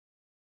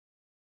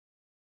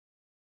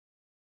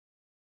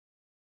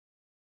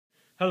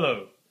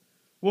Hello,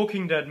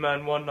 Walking Dead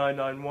Man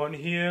 1991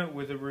 here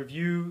with a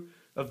review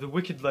of the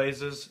Wicked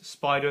Lasers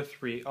Spyder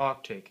 3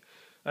 Arctic.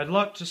 I'd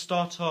like to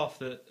start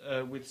off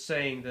with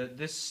saying that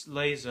this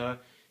laser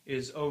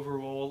is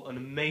overall an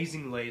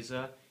amazing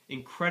laser,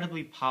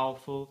 incredibly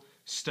powerful,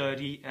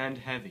 sturdy and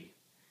heavy.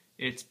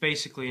 It's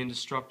basically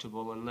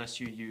indestructible unless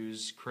you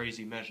use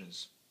crazy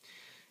measures.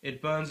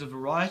 It burns a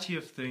variety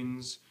of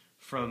things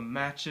from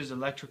matches,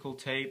 electrical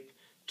tape,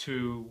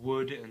 to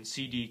wood and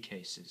CD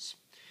cases.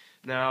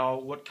 Now,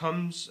 what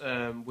comes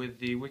with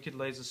the Wicked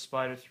Lasers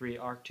Spyder 3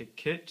 Arctic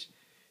kit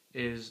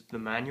is the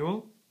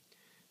manual,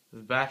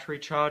 the battery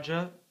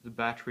charger, the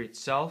battery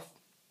itself,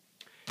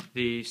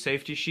 the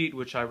safety sheet,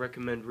 which I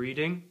recommend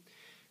reading,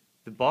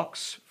 the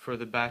box for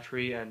the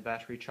battery and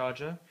battery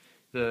charger,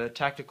 the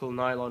tactical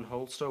nylon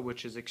holster,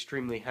 which is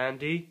extremely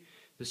handy,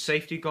 the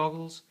safety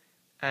goggles,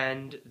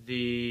 and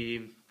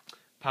the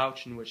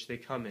pouch in which they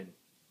come in.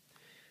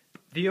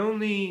 The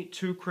only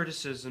two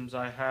criticisms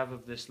I have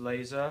of this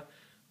laser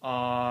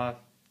are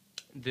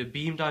the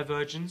beam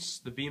divergence.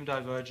 The beam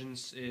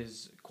divergence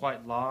is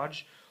quite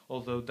large,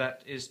 although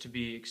that is to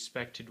be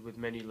expected with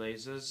many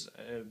lasers,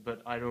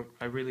 but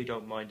I really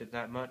don't mind it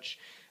that much,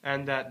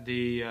 and that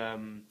the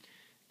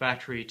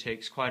battery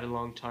takes quite a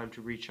long time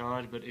to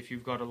recharge, but if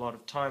you've got a lot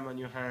of time on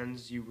your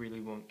hands, you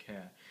really won't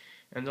care.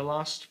 And the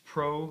last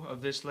pro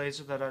of this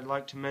laser that I'd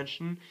like to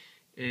mention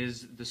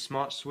is the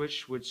smart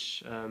switch,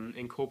 which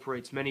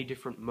incorporates many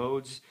different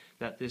modes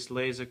that this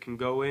laser can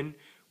go in,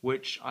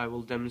 which I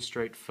will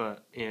demonstrate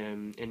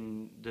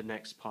in the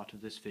next part of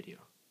this video.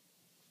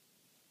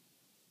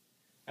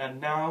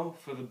 And now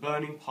for the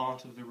burning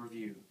part of the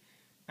review.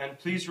 And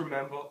please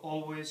remember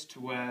always to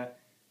wear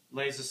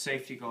laser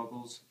safety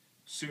goggles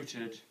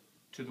suited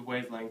to the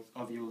wavelength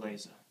of your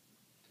laser.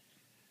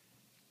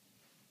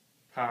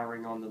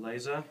 Powering on the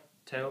laser,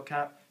 tail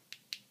cap,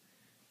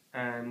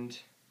 and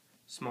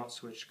smart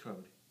switch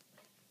code.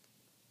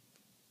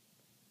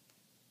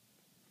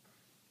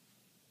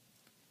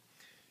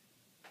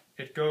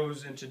 It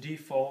goes into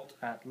default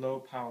at low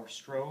power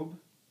strobe,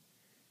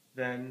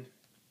 then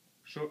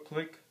short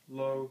click,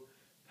 low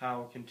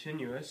power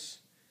continuous,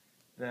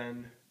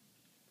 then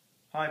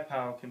high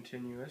power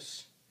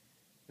continuous,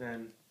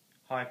 then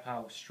high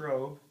power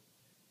strobe.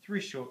 3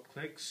 short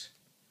clicks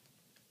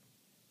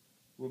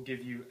will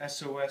give you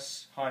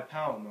SOS high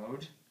power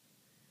mode,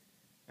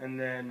 and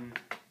then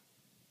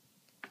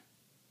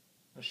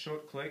a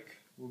short click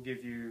will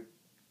give you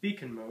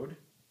beacon mode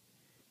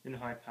in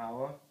high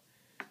power,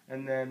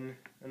 and then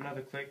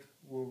another click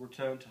will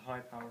return to high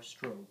power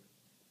strobe.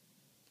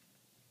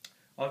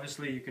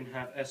 Obviously you can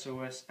have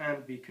SOS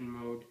and beacon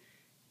mode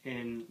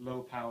in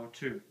low power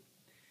too.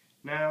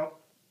 Now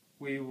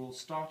we will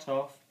start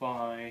off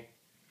by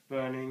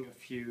burning a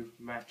few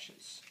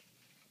matches.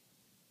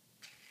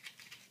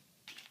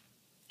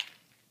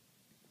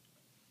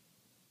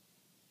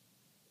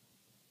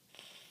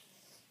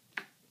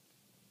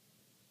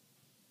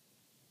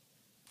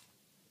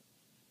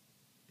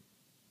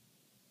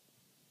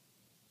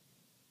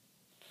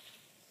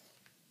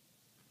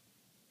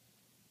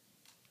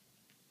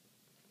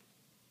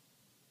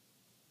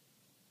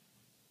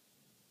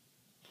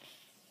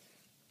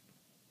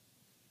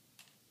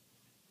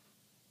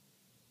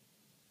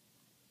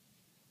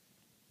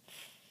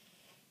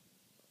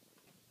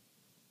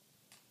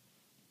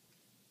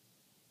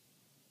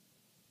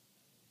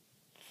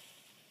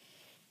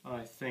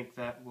 I think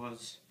that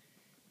was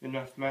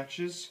enough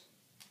matches.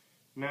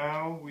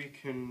 Now we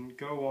can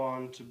go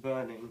on to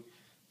burning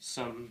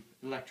some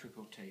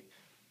electrical tape.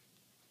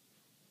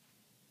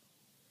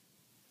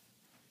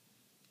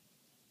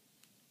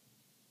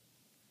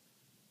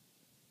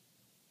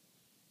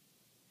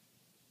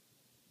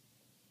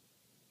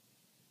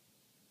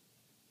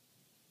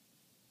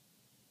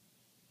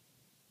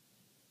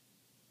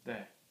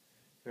 There.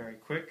 Very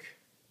quick.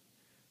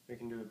 We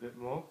can do a bit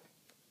more.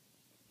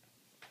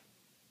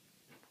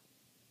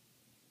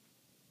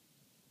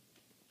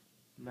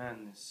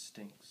 Man, this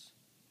stinks.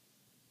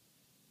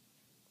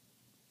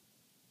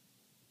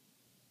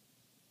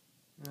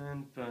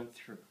 And burnt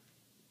through.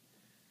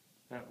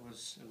 That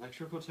was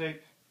electrical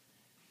tape.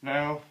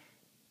 Now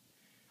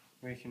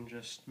we can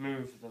just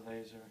move the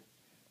laser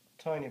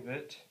a tiny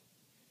bit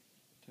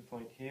to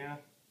point here,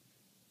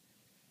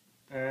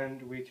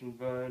 and we can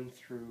burn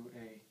through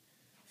a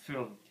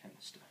film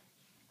canister.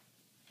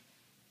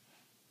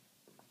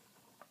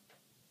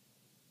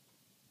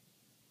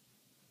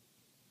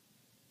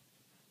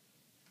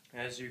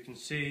 As you can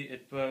see,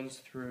 it burns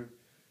through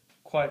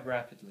quite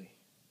rapidly.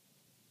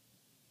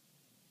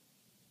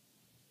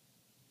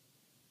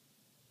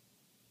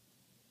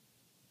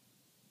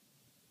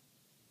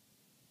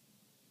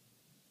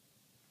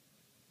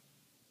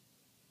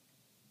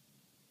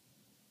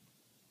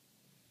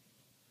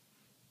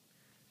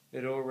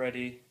 It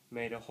already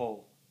made a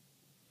hole.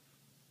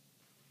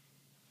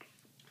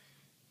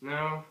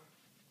 Now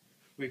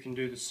we can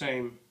do the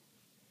same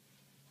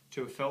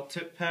to a felt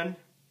tip pen.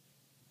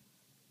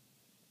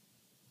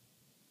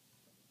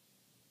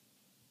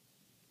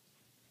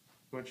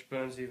 Which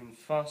burns even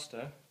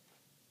faster.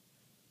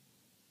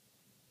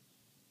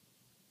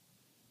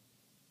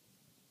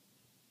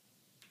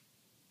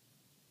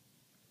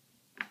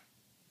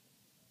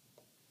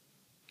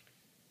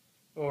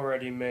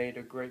 already made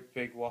a great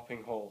big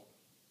whopping hole.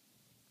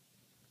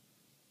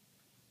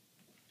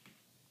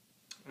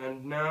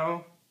 And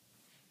now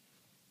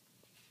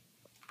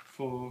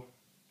for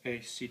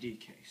a CD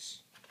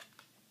case.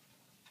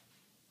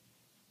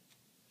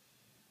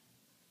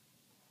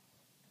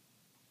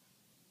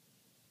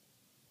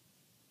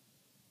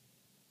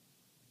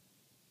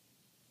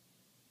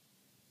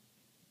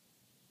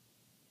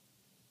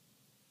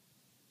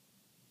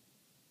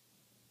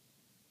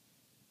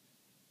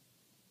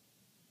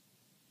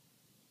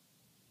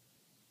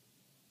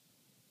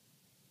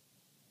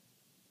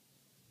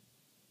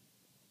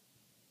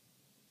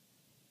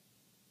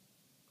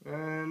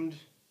 And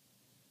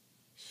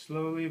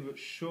slowly but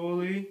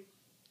surely,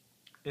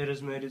 it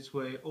has made its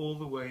way all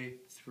the way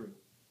through.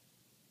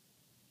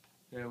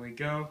 There we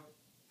go.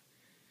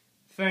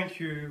 Thank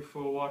you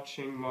for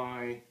watching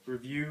my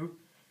review.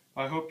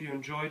 I hope you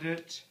enjoyed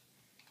it.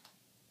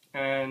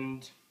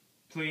 And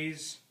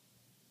please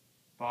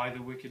buy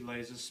the Wicked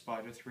Lasers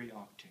Spyder 3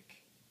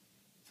 Arctic.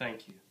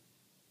 Thank you.